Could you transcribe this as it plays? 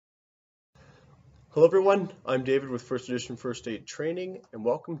Hello everyone, I'm David with First Edition First Aid Training and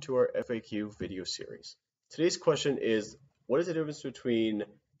welcome to our FAQ video series. Today's question is, what is the difference between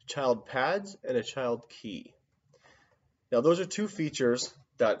child pads and a child key? Now those are two features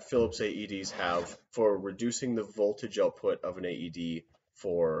that Philips AEDs have for reducing the voltage output of an AED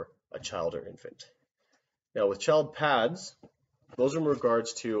for a child or infant. Now with child pads, those are in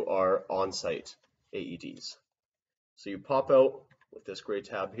regards to our on-site AEDs. So you pop out with this gray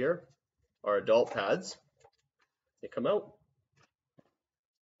tab here, our adult pads, they come out,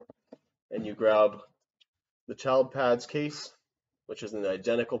 and you grab the child pads case, which is an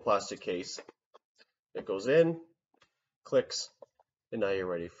identical plastic case. It goes in, clicks, and now you're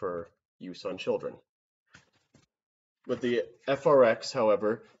ready for use on children. With the FRx,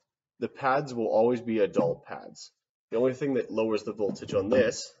 however, the pads will always be adult pads. The only thing that lowers the voltage on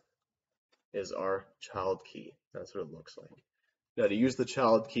this is our child key. That's what it looks like. Now to use the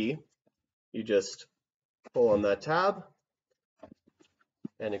child key, you just pull on that tab,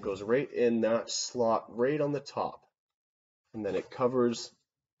 and it goes right in that slot right on the top. And then it covers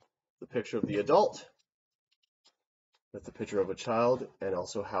the picture of the adult with the picture of a child and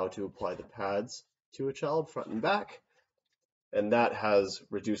also how to apply the pads to a child front and back. And that has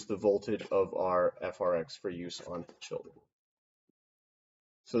reduced the voltage of our FRx for use on children.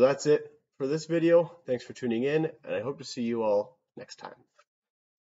 So that's it for this video. Thanks for tuning in, and I hope to see you all next time.